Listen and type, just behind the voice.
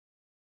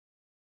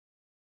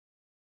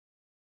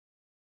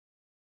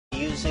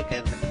music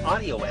and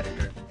audio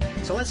editor.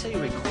 So let's say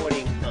you're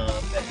recording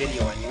a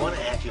video and you want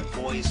to add your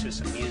voice or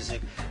some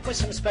music or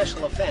some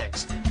special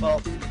effects.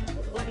 Well,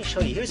 let me show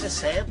you. Here's a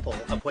sample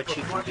of what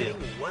you can do.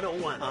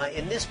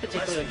 In this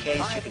particular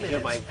case, you can hear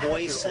my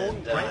voice, and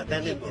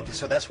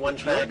so that's one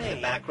track. In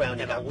the background,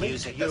 you got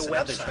music. That's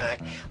another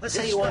track. Let's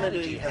say you wanted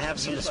to have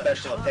some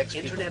special effects,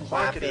 people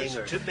clapping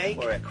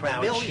or a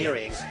crowd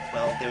cheering.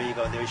 Well, there you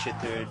go. There's your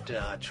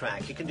third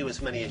track. You can do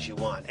as many as you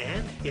want.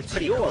 And It's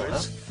pretty cool, huh?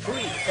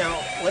 free. Now,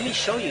 let me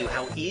show you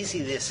how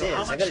easy this is.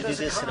 I'm going to do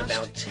this in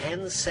about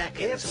 10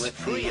 seconds with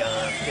the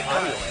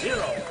audio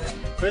editor.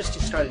 First,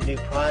 you start a new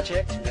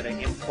project. I'm going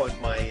to import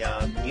my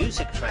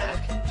music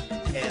track,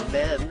 and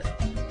then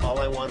all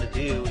I want to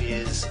do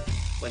is,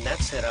 when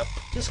that's set up,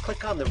 just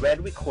click on the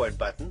red record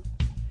button,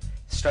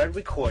 start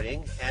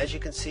recording. As you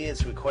can see,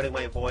 it's recording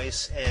my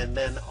voice, and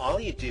then all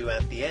you do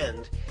at the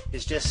end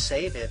is just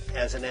save it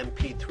as an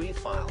MP3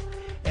 file.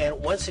 And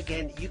once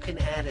again, you can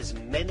add as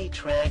many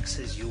tracks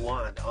as you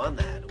want on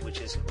that, which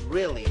is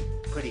really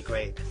pretty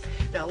great.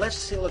 Now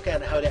let's look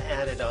at how to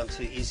add it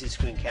onto Easy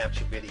Screen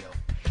Capture Video.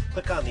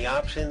 Click on the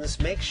options.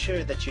 Make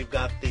sure that you've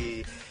got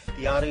the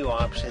audio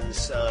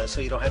options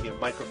so you don't have your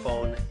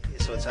microphone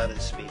so it's out of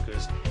the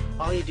speakers.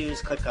 All you do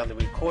is click on the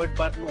record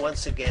button.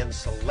 Once again,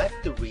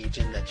 select the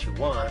region that you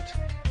want,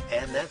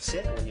 and that's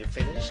it. When you're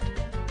finished,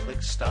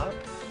 click stop,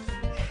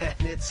 and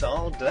it's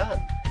all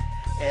done.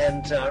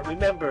 And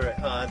remember,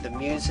 the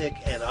music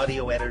and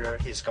audio editor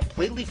is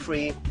completely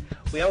free.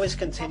 We always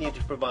continue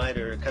to provide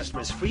our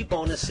customers free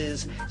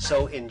bonuses,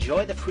 so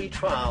enjoy the free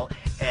trial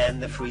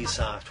and the free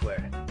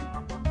software.